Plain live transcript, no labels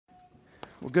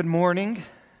Well, good morning.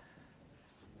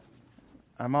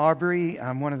 I'm Aubrey.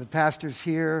 I'm one of the pastors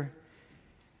here.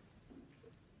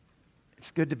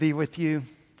 It's good to be with you.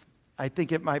 I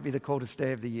think it might be the coldest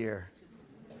day of the year.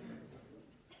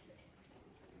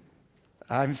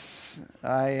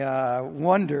 I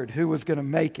wondered who was going to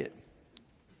make it.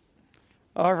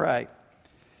 All right.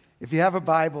 If you have a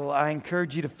Bible, I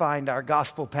encourage you to find our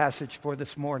gospel passage for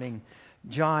this morning,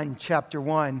 John chapter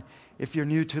 1. If you're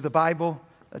new to the Bible,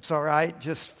 that's all right.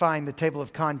 Just find the table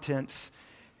of contents,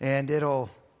 and it'll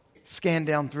scan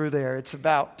down through there. It's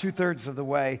about 2/3 of the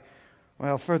way.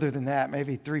 Well, further than that,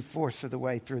 maybe 3/4 of the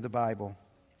way through the Bible.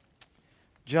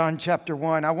 John chapter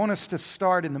 1. I want us to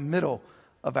start in the middle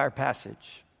of our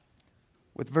passage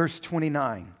with verse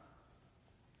 29.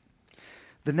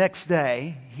 The next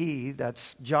day,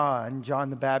 that's John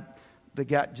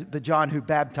the John who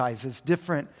baptizes,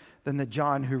 different than the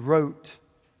John who wrote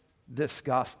this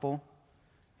gospel.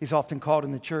 He's often called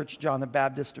in the church John the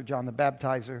Baptist or John the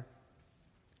Baptizer.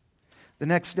 The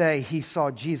next day, he saw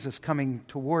Jesus coming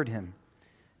toward him,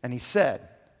 and he said,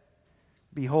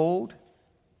 "Behold,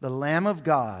 the Lamb of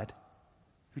God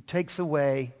who takes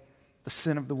away the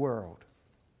sin of the world."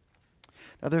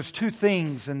 Now, there's two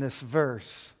things in this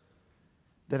verse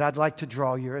that I'd like to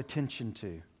draw your attention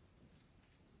to.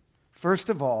 First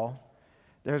of all,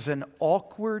 there's an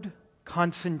awkward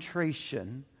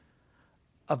concentration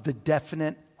of the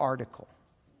definite article.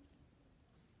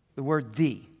 The word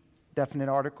 "the," definite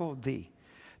article, "the."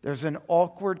 There's an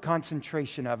awkward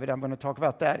concentration of it. I'm going to talk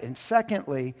about that. And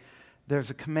secondly, there's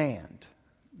a command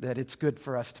that it's good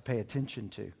for us to pay attention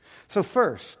to. So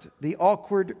first, the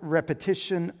awkward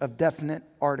repetition of definite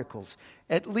articles,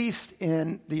 at least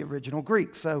in the original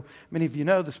Greek. So many of you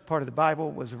know this part of the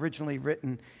Bible was originally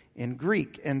written in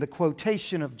Greek. And the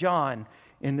quotation of John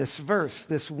in this verse,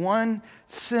 this one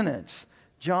sentence,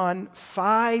 John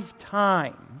 5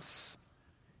 times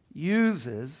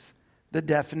uses the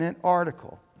definite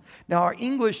article. Now, our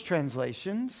English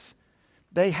translations,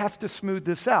 they have to smooth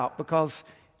this out because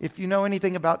if you know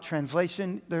anything about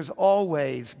translation, there's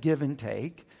always give and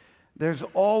take. There's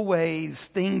always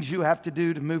things you have to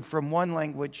do to move from one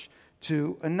language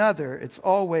to another. It's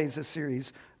always a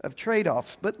series of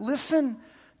trade-offs. But listen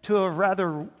to a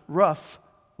rather rough,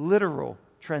 literal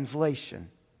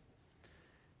translation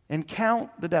and count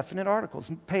the definite articles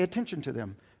and pay attention to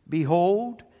them.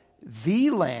 Behold, the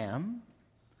Lamb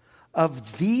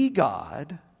of the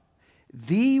God,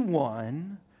 the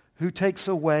one who takes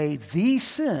away the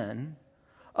sin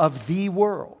of the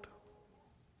world.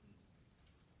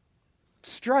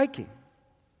 Striking.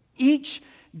 Each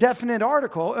definite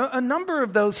article, a number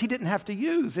of those he didn't have to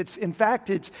use.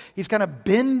 He's kind of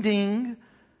bending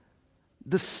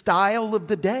the style of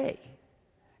the day.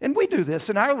 And we do this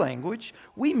in our language.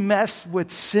 We mess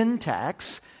with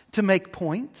syntax to make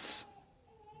points.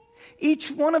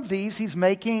 Each one of these he's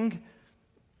making,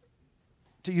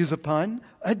 to use a pun,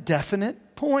 a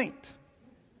definite point.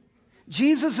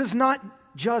 Jesus is not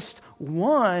just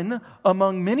one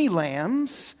among many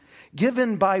lambs,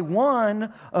 given by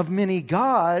one of many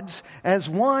gods, as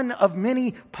one of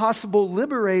many possible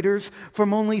liberators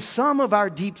from only some of our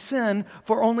deep sin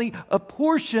for only a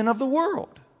portion of the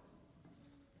world.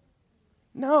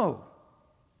 No.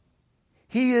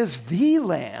 He is the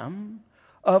Lamb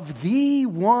of the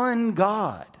one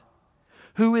God,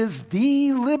 who is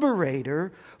the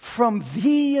liberator from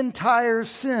the entire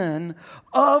sin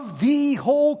of the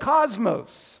whole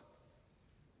cosmos.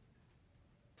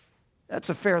 That's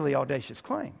a fairly audacious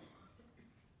claim.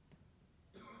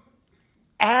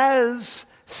 As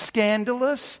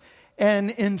scandalous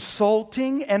and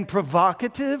insulting and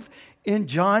provocative in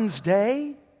John's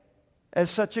day as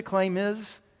such a claim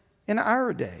is in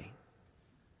our day.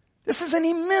 This is an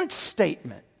immense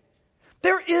statement.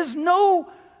 There is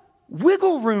no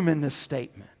wiggle room in this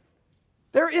statement.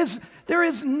 There is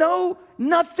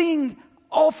nothing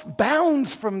off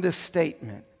bounds from this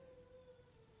statement.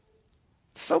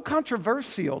 It's so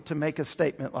controversial to make a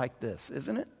statement like this,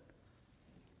 isn't it?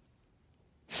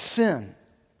 Sin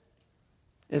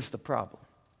is the problem.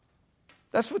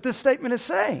 That's what this statement is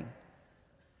saying.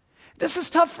 This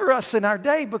is tough for us in our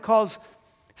day because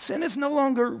sin is no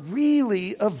longer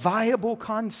really a viable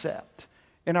concept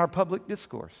in our public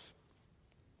discourse.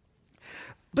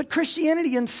 But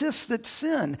Christianity insists that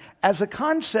sin as a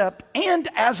concept and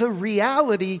as a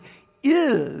reality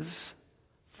is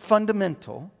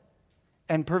fundamental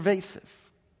and pervasive.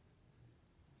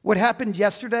 What happened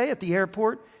yesterday at the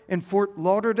airport in Fort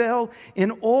Lauderdale,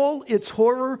 in all its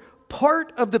horror,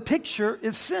 part of the picture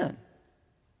is sin.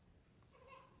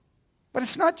 But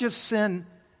it's not just sin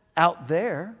out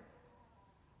there.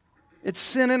 It's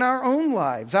sin in our own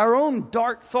lives. Our own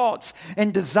dark thoughts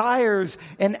and desires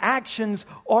and actions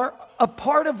are a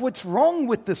part of what's wrong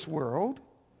with this world.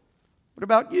 What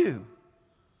about you?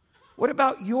 What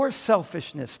about your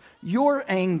selfishness, your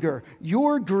anger,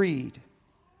 your greed?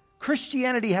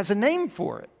 Christianity has a name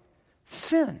for it: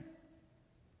 sin.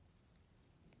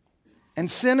 And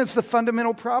sin is the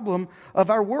fundamental problem of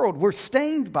our world. We're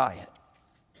stained by it.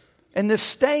 And this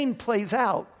stain plays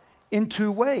out in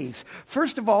two ways.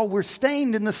 First of all, we're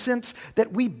stained in the sense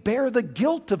that we bear the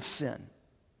guilt of sin.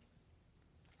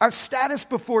 Our status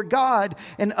before God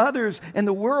and others in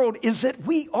the world is that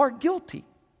we are guilty.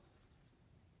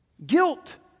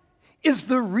 Guilt is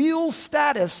the real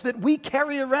status that we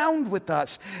carry around with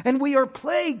us. And we are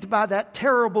plagued by that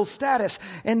terrible status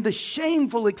and the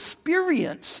shameful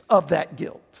experience of that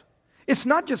guilt. It's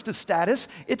not just a status,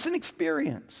 it's an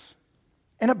experience.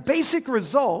 And a basic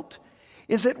result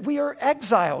is that we are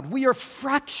exiled. We are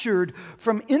fractured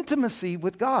from intimacy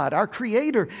with God, our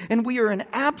Creator, and we are in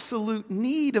absolute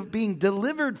need of being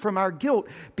delivered from our guilt,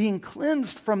 being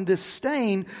cleansed from this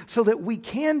stain so that we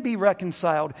can be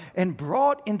reconciled and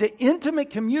brought into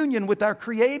intimate communion with our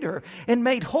Creator and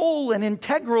made whole and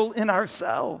integral in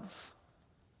ourselves.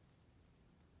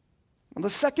 Well, the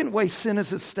second way sin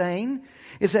is a stain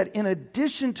is that in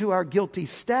addition to our guilty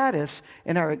status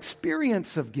and our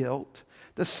experience of guilt,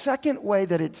 the second way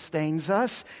that it stains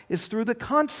us is through the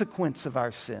consequence of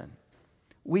our sin.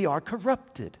 We are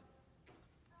corrupted.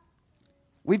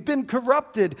 We've been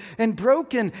corrupted and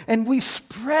broken, and we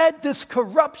spread this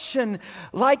corruption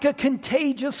like a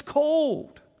contagious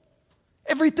cold.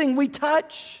 Everything we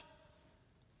touch.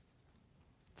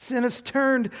 Sin has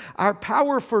turned our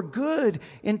power for good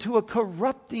into a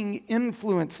corrupting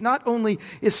influence. Not only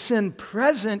is sin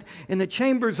present in the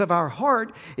chambers of our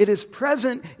heart, it is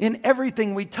present in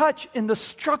everything we touch, in the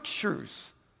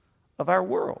structures of our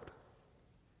world.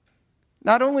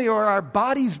 Not only are our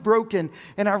bodies broken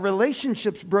and our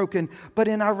relationships broken, but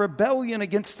in our rebellion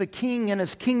against the King and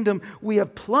His kingdom, we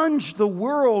have plunged the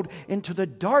world into the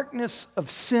darkness of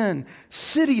sin.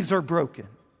 Cities are broken.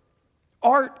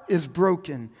 Art is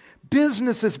broken.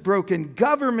 Business is broken.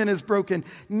 Government is broken.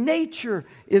 Nature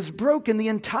is broken. The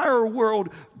entire world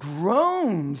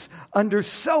groans under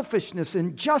selfishness,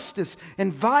 injustice,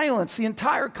 and violence. The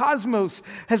entire cosmos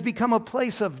has become a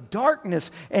place of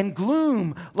darkness and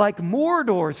gloom, like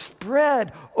Mordor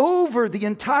spread over the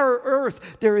entire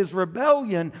earth. There is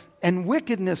rebellion and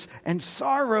wickedness and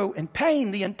sorrow and pain.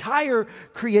 The entire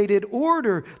created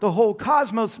order, the whole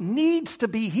cosmos, needs to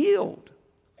be healed.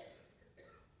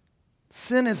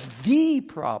 Sin is the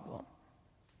problem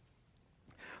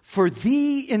for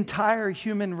the entire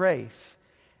human race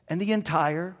and the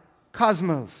entire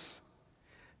cosmos.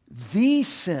 The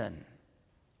sin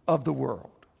of the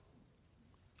world.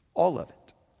 All of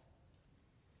it.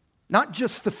 Not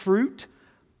just the fruit,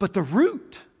 but the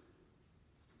root.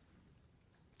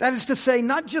 That is to say,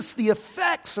 not just the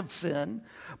effects of sin,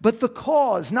 but the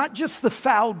cause. Not just the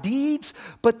foul deeds,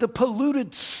 but the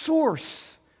polluted source.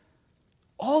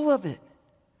 All of it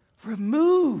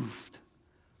removed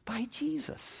by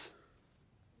Jesus.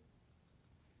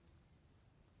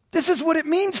 This is what it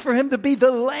means for Him to be the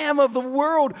Lamb of the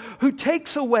world who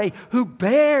takes away, who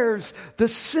bears the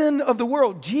sin of the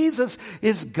world. Jesus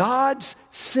is God's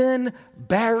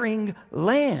sin-bearing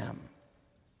Lamb.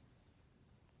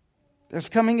 There's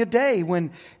coming a day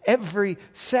when every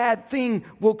sad thing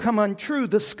will come untrue.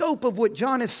 The scope of what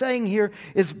John is saying here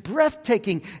is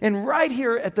breathtaking. And right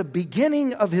here at the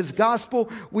beginning of his gospel,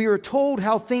 we are told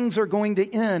how things are going to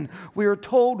end. We are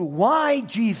told why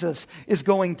Jesus is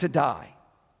going to die.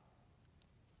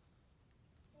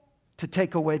 To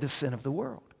take away the sin of the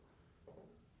world.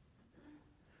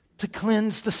 To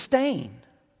cleanse the stain.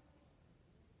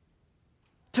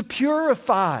 To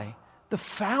purify the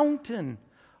fountain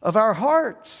of our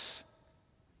hearts.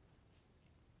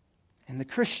 And the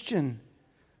Christian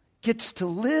gets to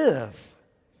live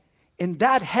in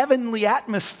that heavenly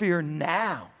atmosphere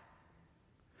now.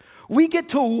 We get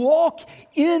to walk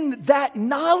in that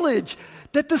knowledge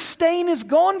that the stain is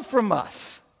gone from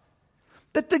us.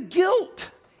 That the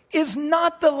guilt is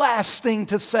not the last thing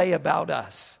to say about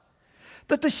us.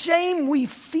 That the shame we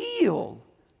feel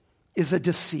is a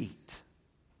deceit.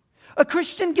 A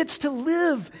Christian gets to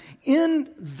live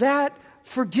in that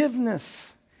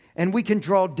forgiveness. And we can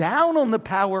draw down on the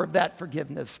power of that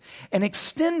forgiveness and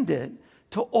extend it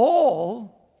to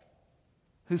all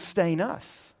who stain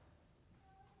us,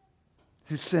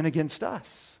 who sin against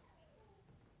us,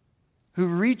 who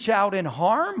reach out and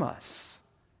harm us.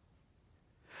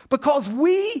 Because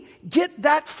we get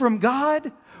that from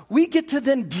God, we get to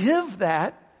then give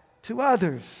that to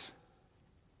others.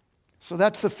 So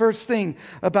that's the first thing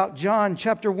about John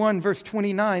chapter 1, verse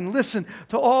 29. Listen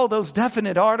to all those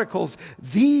definite articles.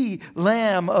 The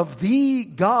Lamb of the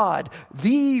God,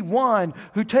 the one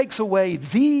who takes away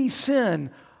the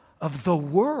sin of the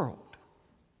world.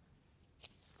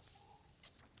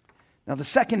 Now, the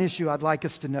second issue I'd like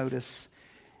us to notice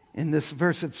in this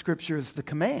verse of Scripture is the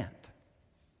command.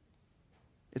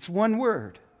 It's one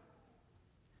word.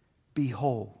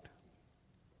 Behold.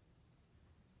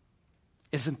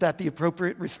 Isn't that the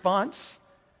appropriate response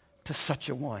to such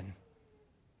a one?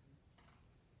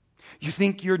 You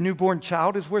think your newborn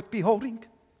child is worth beholding?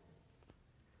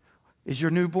 Is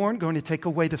your newborn going to take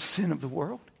away the sin of the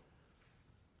world?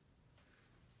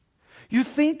 You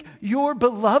think your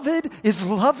beloved is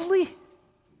lovely?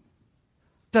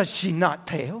 Does she not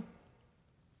pale?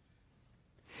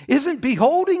 Isn't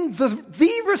beholding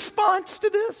the response to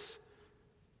this?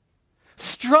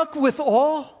 Struck with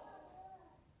awe?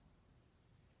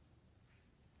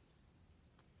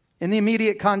 In the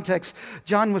immediate context,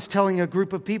 John was telling a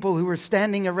group of people who were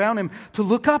standing around him to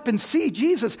look up and see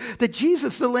Jesus, that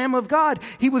Jesus, the Lamb of God,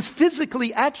 he was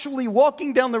physically actually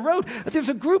walking down the road. There's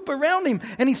a group around him,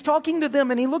 and he's talking to them,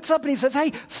 and he looks up and he says,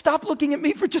 "Hey, stop looking at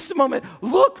me for just a moment.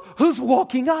 Look who's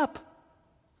walking up."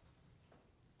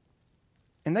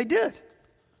 And they did.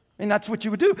 And that's what you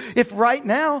would do. If right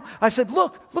now I said,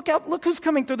 look out, look who's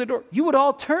coming through the door. You would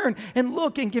all turn and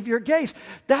look and give your gaze.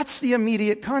 That's the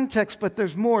immediate context, but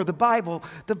there's more. The Bible,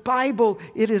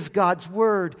 it is God's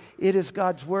word. It is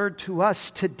God's word to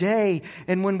us today.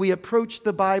 And when we approach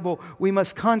the Bible, we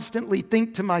must constantly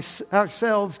think to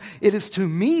ourselves, it is to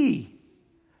me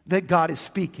that God is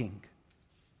speaking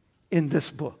in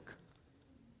this book.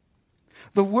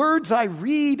 The words I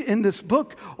read in this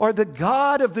book are the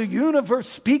God of the universe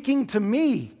speaking to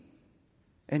me.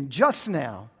 And just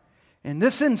now, in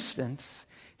this instance,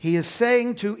 he is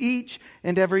saying to each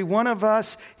and every one of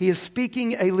us, he is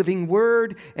speaking a living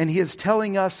word, and he is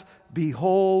telling us,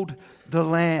 behold the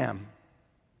Lamb.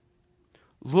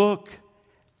 Look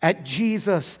at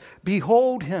Jesus.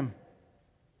 Behold him.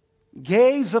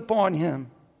 Gaze upon him.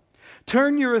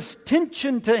 Turn your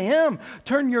attention to him.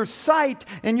 Turn your sight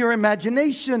and your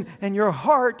imagination and your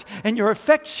heart and your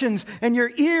affections and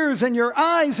your ears and your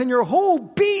eyes and your whole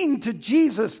being to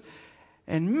Jesus.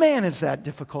 And man, is that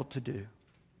difficult to do.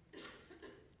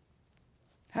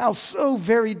 How so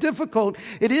very difficult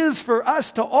it is for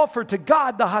us to offer to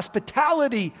God the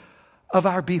hospitality of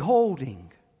our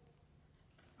beholding,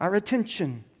 our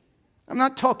attention. I'm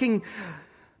not talking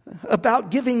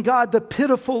about giving God the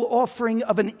pitiful offering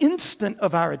of an instant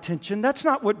of our attention. That's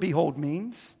not what behold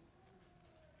means.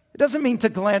 It doesn't mean to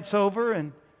glance over,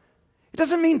 and it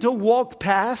doesn't mean to walk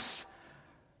past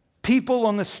people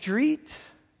on the street.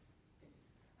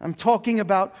 I'm talking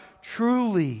about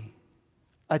truly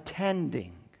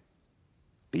attending,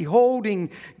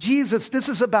 beholding Jesus. This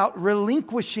is about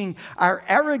relinquishing our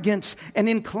arrogance and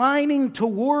inclining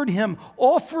toward him,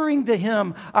 offering to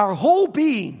him our whole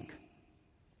being.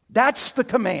 That's the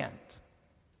command.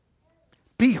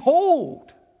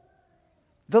 Behold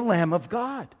the Lamb of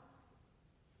God.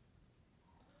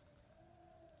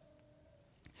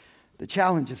 The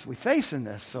challenges we face in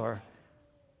this are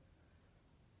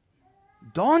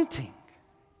daunting.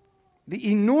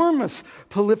 The enormous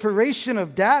proliferation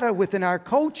of data within our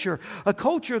culture, a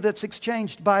culture that's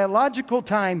exchanged biological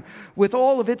time with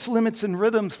all of its limits and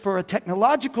rhythms for a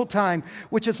technological time,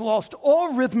 which has lost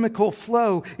all rhythmical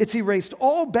flow. It's erased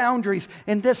all boundaries,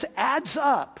 and this adds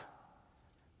up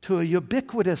to a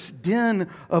ubiquitous din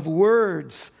of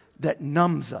words that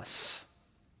numbs us.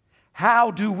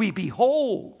 How do we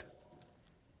behold?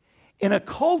 In a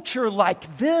culture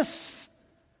like this,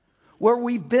 where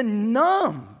we've been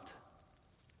numbed,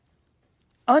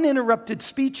 uninterrupted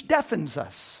speech deafens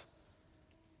us.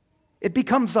 It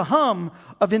becomes a hum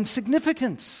of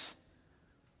insignificance.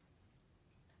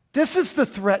 This is the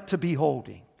threat to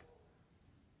beholding.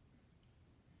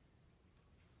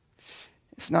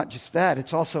 It's not just that,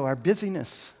 it's also our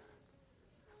busyness.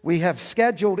 We have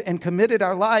scheduled and committed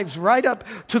our lives right up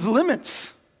to the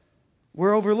limits.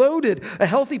 We're overloaded. A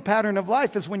healthy pattern of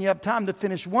life is when you have time to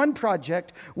finish one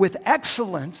project with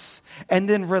excellence and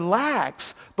then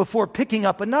relax before picking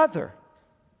up another.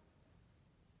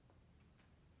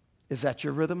 Is that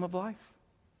your rhythm of life?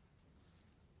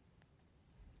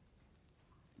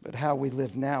 But how we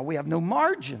live now, we have no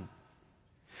margin.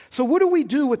 So what do we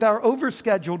do with our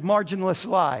overscheduled, marginless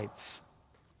lives?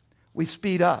 We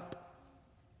speed up.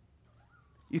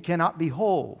 You cannot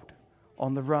behold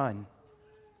on the run.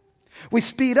 We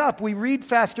speed up, we read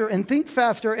faster and think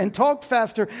faster and talk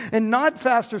faster and nod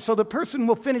faster so the person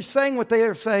will finish saying what they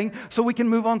are saying so we can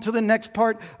move on to the next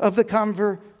part of the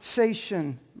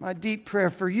conversation. My deep prayer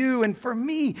for you and for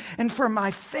me and for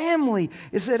my family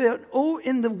is that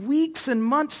in the weeks and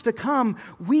months to come,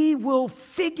 we will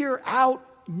figure out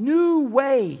new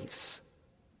ways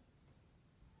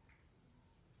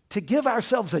to give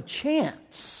ourselves a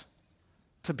chance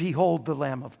to behold the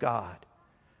Lamb of God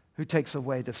who takes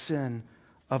away the sin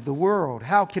of the world.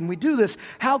 How can we do this?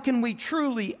 How can we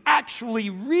truly, actually,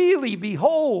 really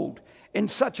behold in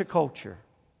such a culture?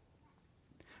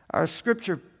 Our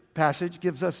scripture passage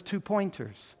gives us 2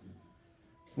 pointers.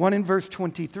 One in verse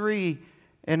 23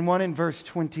 and one in verse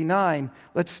 29.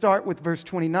 Let's start with verse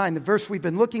 29, the verse we've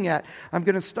been looking at. I'm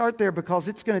going to start there because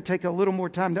it's going to take a little more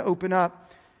time to open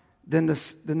up than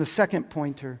the second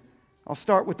pointer. I'll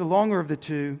start with the longer of the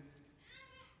two.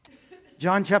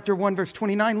 John chapter 1, verse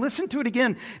 29. Listen to it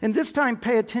again, and this time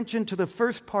pay attention to the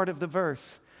first part of the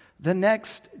verse. The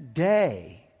next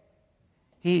day,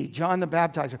 he, John the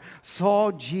Baptizer,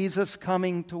 saw Jesus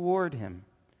coming toward him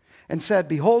and said,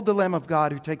 "Behold the Lamb of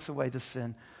God who takes away the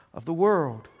sin of the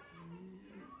world."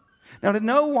 Now, to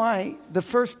know why the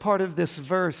first part of this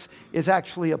verse is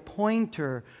actually a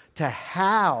pointer to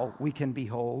how we can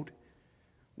behold,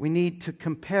 we need to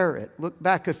compare it. Look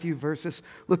back a few verses.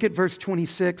 Look at verse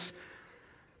 26.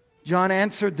 John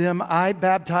answered them, "I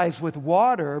baptize with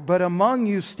water, but among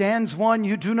you stands one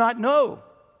you do not know."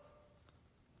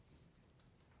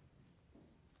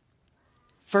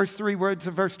 First 3 words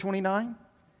of verse 29,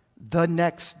 the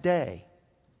next day.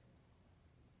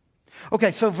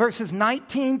 Okay, so verses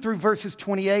 19 through verses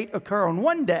 28 occur on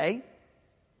one day,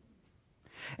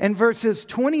 and verses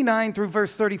 29 through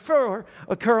verse 34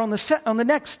 occur on the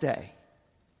next day.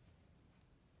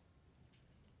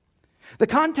 The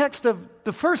context of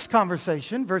the first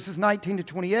conversation, verses 19 to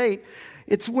 28,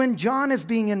 it's when John is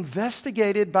being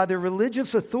investigated by the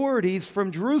religious authorities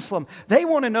from Jerusalem. They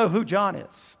want to know who John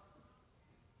is.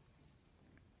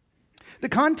 The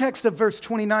context of verse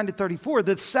 29 to 34,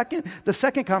 the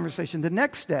second conversation, the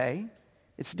next day,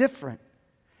 it's different.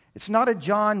 It's not a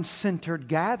John-centered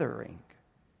gathering.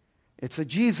 It's a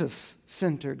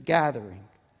Jesus-centered gathering.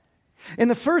 In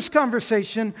the first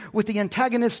conversation with the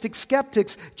antagonistic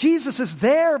skeptics, Jesus is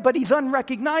there, but he's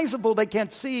unrecognizable. They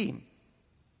can't see him.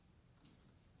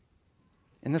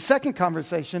 In the second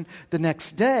conversation, the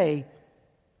next day,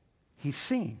 he's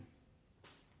seen.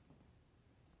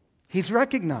 He's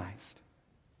recognized.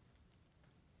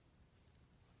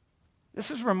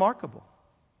 This is remarkable.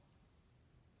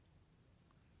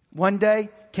 One day,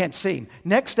 can't see him.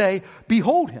 Next day,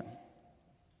 behold him.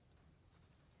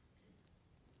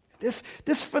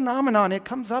 This phenomenon, it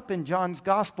comes up in John's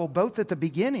gospel both at the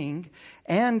beginning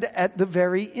and at the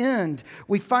very end.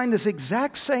 We find this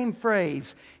exact same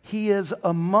phrase, "He is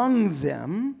among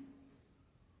them."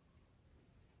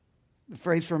 The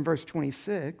phrase from verse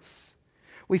 26.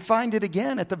 We find it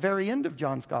again at the very end of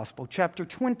John's gospel, chapter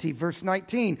 20, verse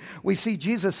 19. We see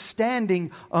Jesus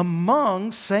standing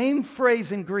among, same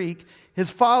phrase in Greek, his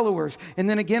followers. And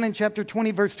then again in chapter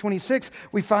 20, verse 26,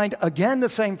 we find again the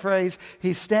same phrase.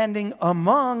 He's standing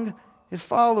among his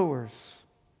followers.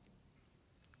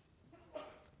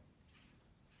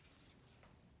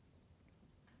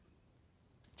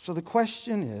 So the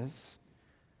question is,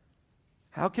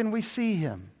 how can we see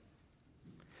him?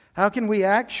 How can we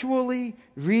actually,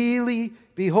 really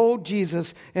behold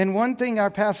Jesus? And one thing our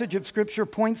passage of Scripture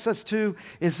points us to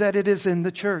is that it is in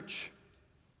the church.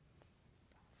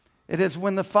 It is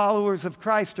when the followers of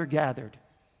Christ are gathered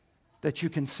that you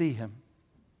can see him.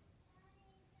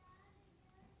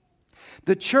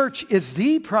 The church is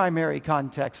the primary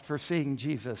context for seeing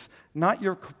Jesus, not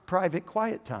your private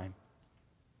quiet time,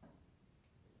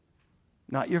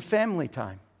 not your family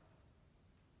time,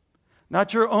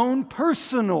 not your own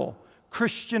personal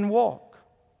Christian walk,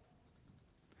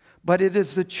 but it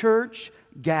is the church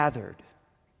gathered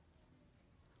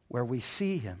where we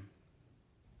see him.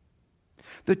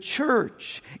 The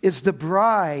church is the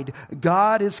bride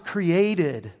God has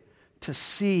created to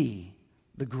see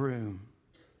the groom.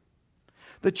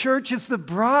 The church is the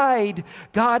bride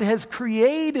God has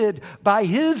created by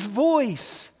his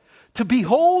voice to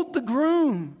behold the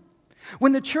groom.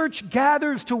 When the church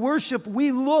gathers to worship,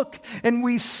 we look and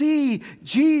we see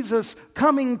Jesus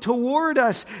coming toward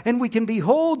us, and we can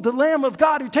behold the Lamb of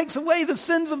God who takes away the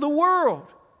sins of the world.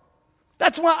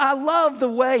 That's why I love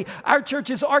the way our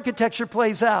church's architecture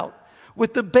plays out.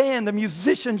 With the band, the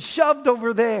musicians shoved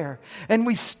over there, and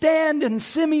we stand in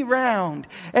semi-round,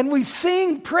 and we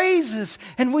sing praises,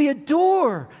 and we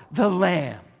adore the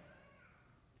Lamb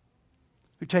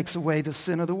who takes away the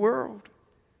sin of the world.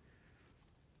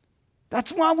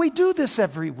 That's why we do this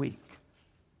every week.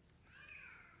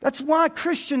 That's why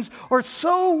Christians are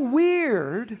so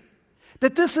weird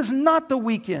that this is not the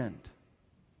weekend.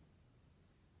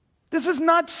 This is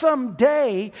not some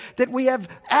day that we have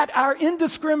at our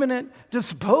indiscriminate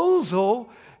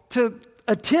disposal to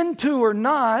attend to or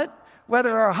not,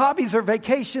 whether our hobbies or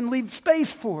vacation leave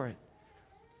space for it.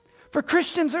 For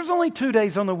Christians, there's only 2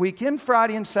 days on the weekend,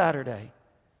 Friday and Saturday.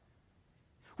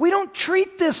 We don't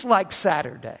treat this like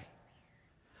Saturday.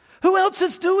 Who else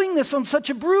is doing this on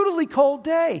such a brutally cold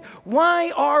day?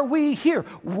 Why are we here?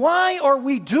 Why are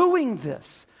we doing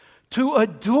this? To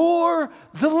adore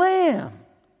the Lamb.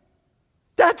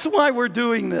 That's why we're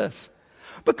doing this.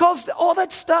 Because all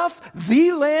that stuff,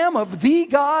 the Lamb of the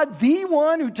God, the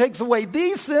one who takes away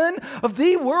the sin of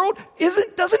the world,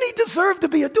 doesn't he deserve to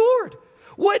be adored?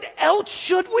 What else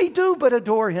should we do but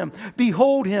adore him,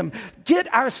 behold him,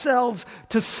 get ourselves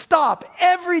to stop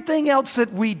everything else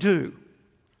that we do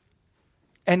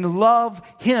and love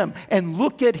him and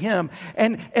look at him,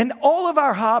 and all of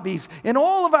our hobbies and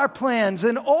all of our plans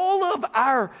and all of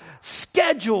our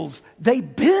schedules, they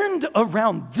bend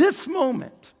around this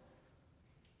moment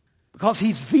because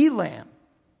he's the Lamb.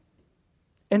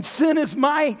 And sin is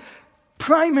my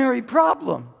primary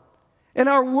problem and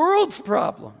our world's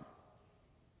problem.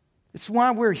 It's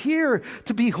why we're here,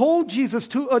 to behold Jesus,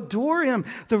 to adore him.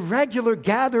 The regular,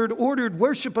 gathered, ordered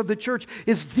worship of the church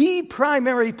is the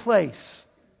primary place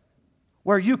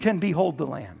where you can behold the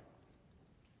Lamb.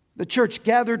 The church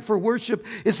gathered for worship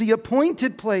is the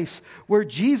appointed place where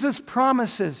Jesus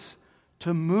promises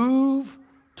to move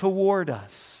toward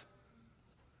us.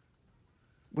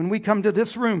 When we come to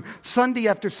this room, Sunday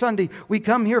after Sunday, we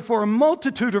come here for a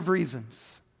multitude of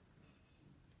reasons.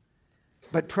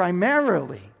 But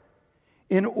primarily,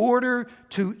 in order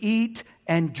to eat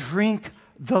and drink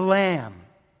the Lamb,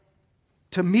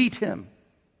 to meet him,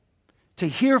 to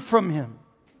hear from him,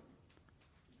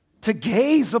 to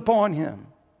gaze upon him.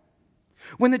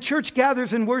 When the church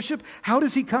gathers in worship, how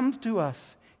does he come to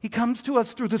us? He comes to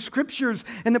us through the scriptures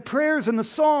and the prayers and the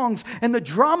songs and the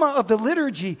drama of the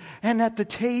liturgy and at the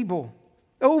table.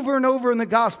 Over and over in the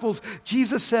Gospels,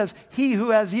 Jesus says, he who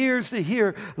has ears to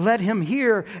hear, let him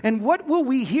hear. And what will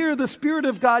we hear the Spirit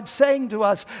of God saying to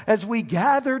us as we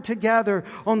gather together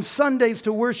on Sundays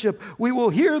to worship? We will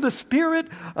hear the Spirit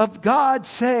of God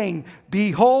saying,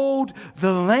 behold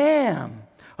the Lamb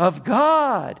of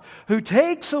God who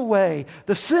takes away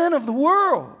the sin of the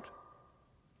world.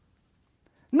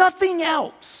 Nothing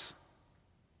else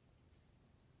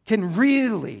can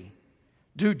really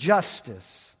do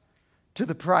justice to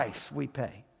the price we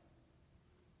pay.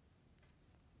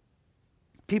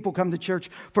 People come to church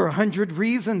for 100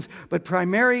 reasons, but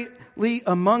primarily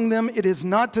among them, it is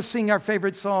not to sing our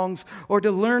favorite songs or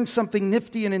to learn something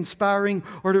nifty and inspiring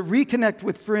or to reconnect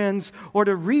with friends or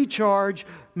to recharge.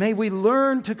 May we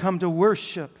learn to come to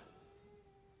worship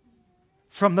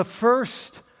from the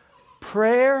first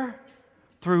prayer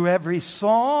through every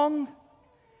song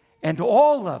and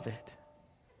all of it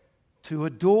to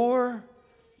adore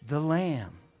the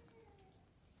Lamb.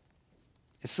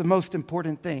 It's the most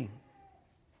important thing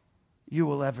you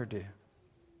will ever do.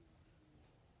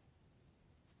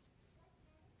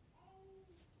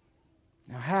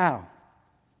 Now, how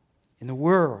in the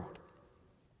world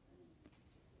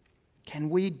can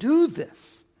we do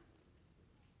this?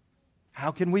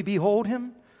 How can we behold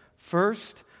him?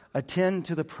 First, attend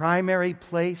to the primary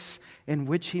place in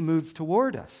which he moves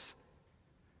toward us.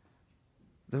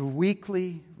 The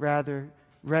weekly, rather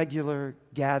regular,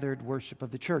 gathered worship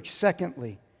of the church.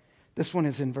 Secondly, this one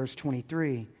is in verse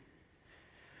 23.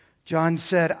 John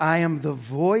said, I am the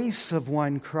voice of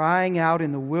one crying out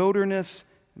in the wilderness,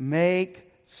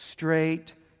 make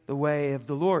straight the way of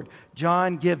the Lord.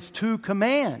 John gives two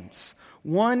commands,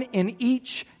 one in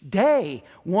each day,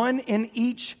 one in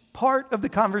each part of the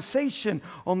conversation.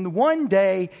 On the one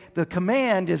day, the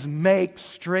command is make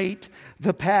straight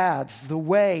the paths, the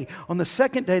way. On the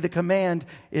second day, the command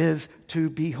is to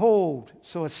behold.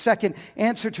 So a second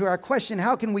answer to our question,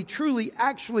 how can we truly,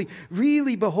 actually,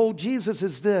 really behold Jesus,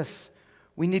 is this.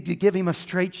 We need to give him a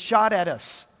straight shot at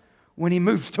us when he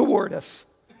moves toward us.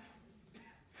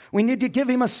 We need to give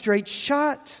him a straight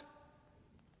shot.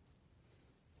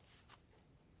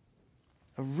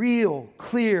 A real,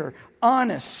 clear,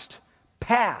 honest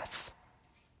path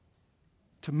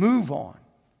to move on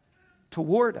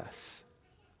toward us.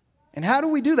 And how do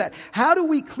we do that? How do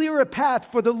we clear a path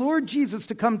for the Lord Jesus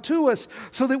to come to us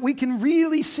so that we can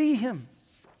really see him?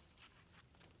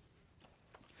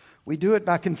 We do it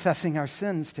by confessing our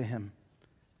sins to him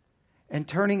and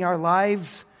turning our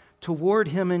lives toward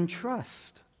Him in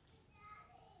trust.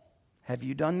 Have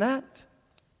you done that?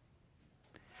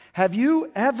 Have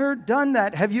you ever done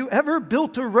that? Have you ever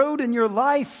built a road in your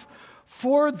life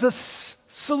for the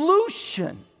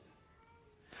solution?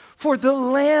 For the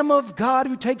Lamb of God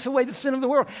who takes away the sin of the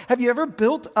world. Have you ever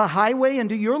built a highway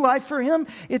into your life for Him?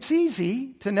 It's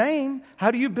easy to name.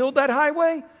 How do you build that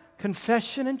highway?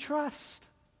 Confession and trust.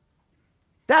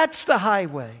 That's the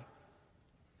highway.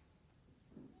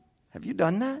 Have you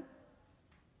done that?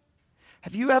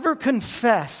 Have you ever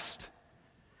confessed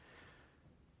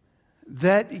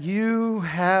that you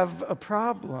have a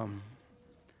problem?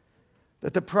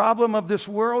 That the problem of this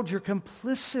world, you're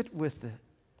complicit with it.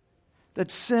 That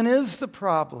sin is the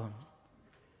problem.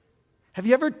 Have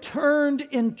you ever turned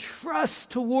in trust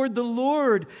toward the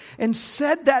Lord and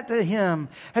said that to Him?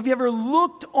 Have you ever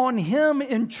looked on Him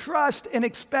in trust and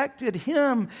expected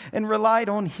Him and relied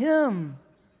on Him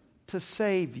to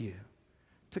save you,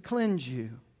 to cleanse you,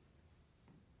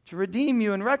 to redeem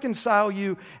you and reconcile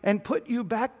you and put you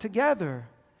back together?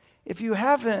 If you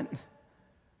haven't,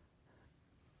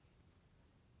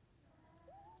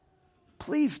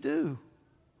 please do.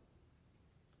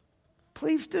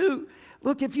 Please do.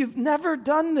 Look, if you've never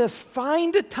done this,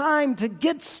 find a time to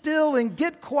get still and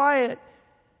get quiet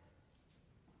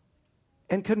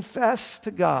and confess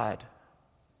to God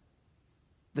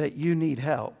that you need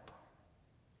help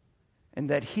and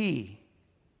that He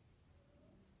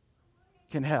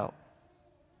can help.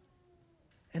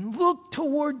 And look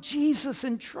toward Jesus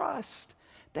and trust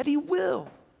that He will.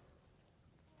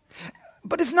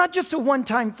 But it's not just a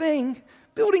one-time thing.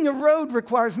 Building a road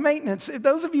requires maintenance.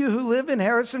 Those of you who live in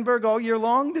Harrisonburg all year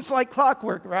long, it's like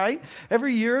clockwork, right?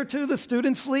 Every year or two, the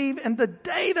students leave, and the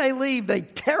day they leave, they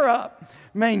tear up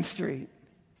Main Street.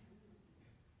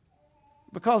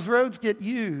 Because roads get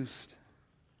used.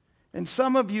 And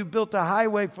some of you built a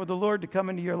highway for the Lord to come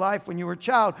into your life when you were a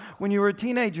child, when you were a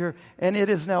teenager, and it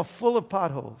is now full of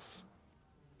potholes.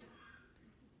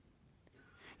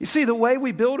 You see, the way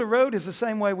we build a road is the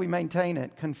same way we maintain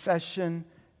it. Confession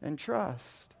and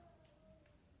trust.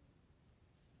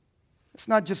 It's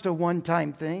not just a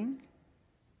one-time thing.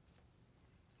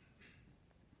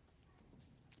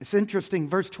 It's interesting,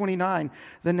 verse 29,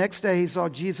 the next day he saw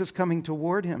Jesus coming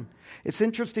toward him. It's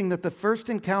interesting that the first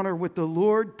encounter with the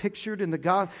Lord pictured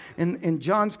in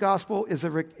John's gospel is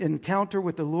an encounter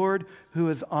with the Lord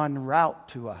who is en route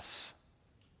to us.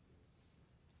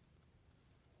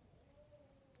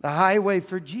 The highway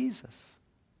for Jesus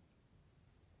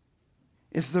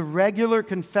is the regular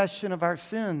confession of our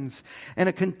sins and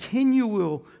a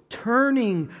continual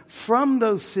turning from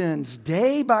those sins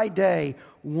day by day,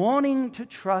 wanting to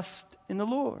trust in the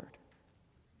Lord.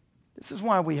 This is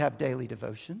why we have daily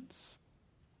devotions.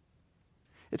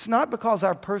 It's not because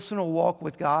our personal walk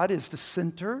with God is the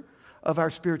center of our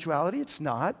spirituality. It's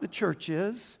not. The church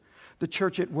is. The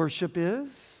church at worship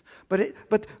is. But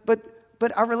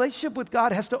our relationship with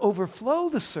God has to overflow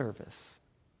the service.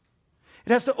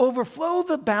 It has to overflow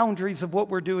the boundaries of what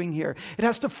we're doing here. It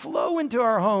has to flow into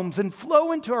our homes and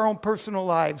flow into our own personal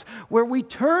lives where we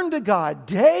turn to God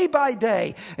day by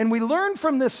day and we learn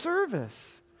from this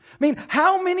service. I mean,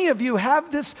 how many of you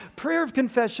have this prayer of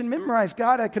confession memorized?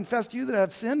 God, I confess to you that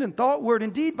I've sinned in thought, word,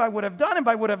 and deed by what I've done and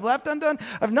by what I've left undone.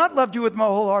 I've not loved you with my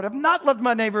whole heart. I've not loved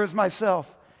my neighbor as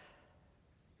myself.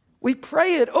 We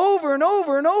pray it over and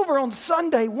over and over on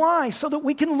Sunday. Why? So that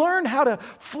we can learn how to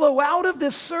flow out of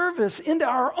this service into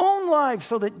our own lives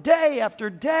so that day after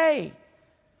day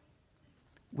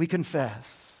we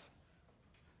confess.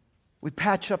 We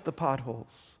patch up the potholes.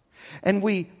 And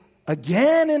we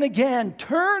again and again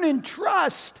turn and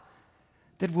trust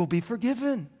that we'll be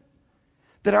forgiven,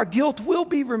 that our guilt will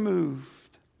be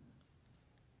removed.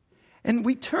 And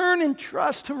we turn and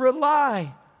trust to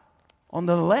rely on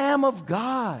the Lamb of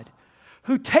God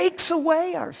who takes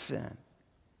away our sin.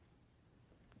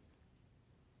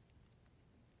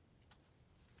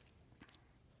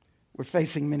 We're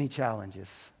facing many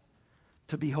challenges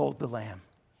to behold the Lamb.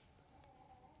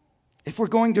 If we're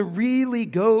going to really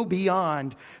go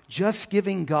beyond just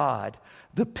giving God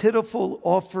the pitiful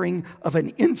offering of an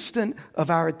instant of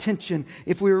our attention,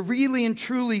 if we're really and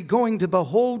truly going to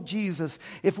behold Jesus,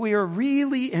 if we are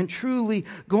really and truly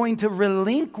going to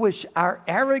relinquish our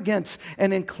arrogance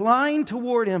and incline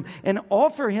toward Him and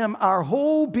offer Him our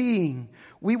whole being,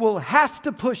 we will have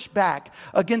to push back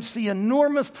against the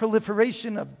enormous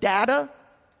proliferation of data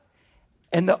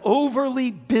and the overly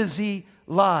busy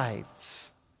lives.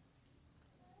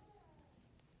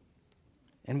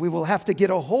 And we will have to get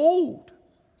a hold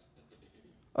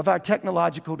of our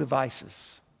technological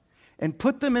devices and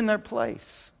put them in their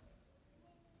place.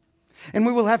 And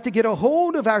we will have to get a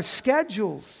hold of our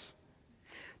schedules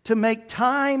to make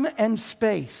time and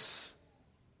space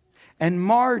and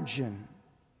margin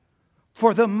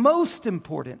for the most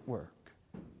important work.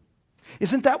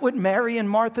 Isn't that what Mary and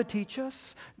Martha teach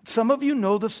us? Some of you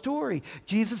know the story.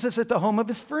 Jesus is at the home of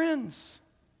his friends.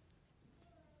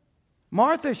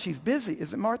 Martha, she's busy.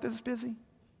 Is it Martha that's busy?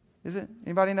 Is it?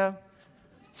 Anybody know?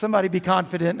 Somebody be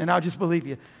confident and I'll just believe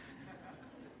you.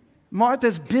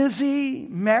 Martha's busy.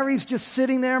 Mary's just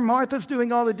sitting there. Martha's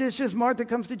doing all the dishes. Martha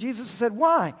comes to Jesus and said,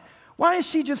 why? Why is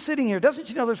she just sitting here? Doesn't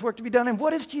she know there's work to be done? And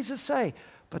what does Jesus say?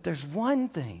 But there's one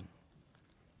thing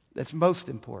that's most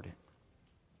important.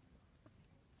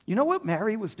 You know what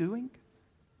Mary was doing?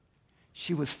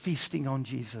 She was feasting on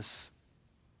Jesus.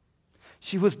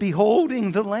 She was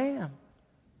beholding the Lamb.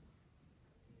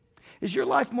 Is your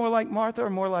life more like Martha or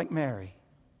more like Mary?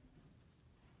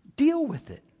 Deal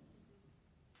with it.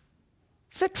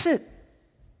 Fix it.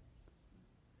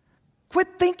 Quit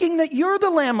thinking that you're the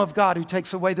Lamb of God who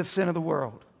takes away the sin of the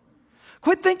world.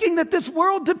 Quit thinking that this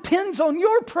world depends on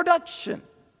your production.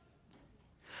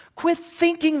 Quit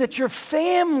thinking that your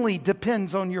family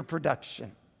depends on your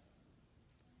production.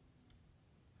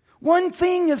 One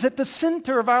thing is at the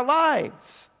center of our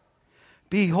lives: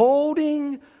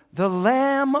 beholding the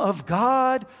Lamb of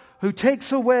God who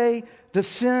takes away the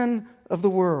sin of the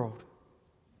world.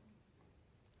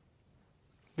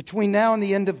 Between now and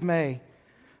the end of May,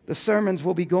 the sermons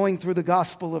will be going through the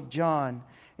Gospel of John.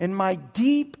 And my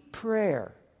deep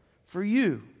prayer for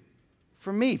you,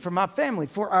 for me, for my family,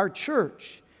 for our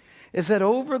church, is that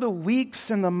over the weeks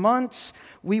and the months,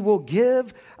 we will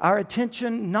give our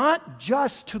attention not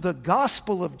just to the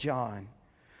Gospel of John,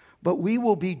 but we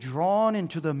will be drawn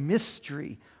into the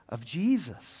mystery of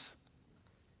Jesus.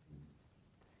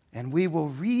 And we will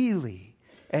really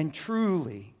and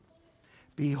truly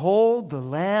behold the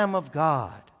Lamb of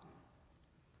God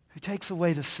who takes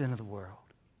away the sin of the world.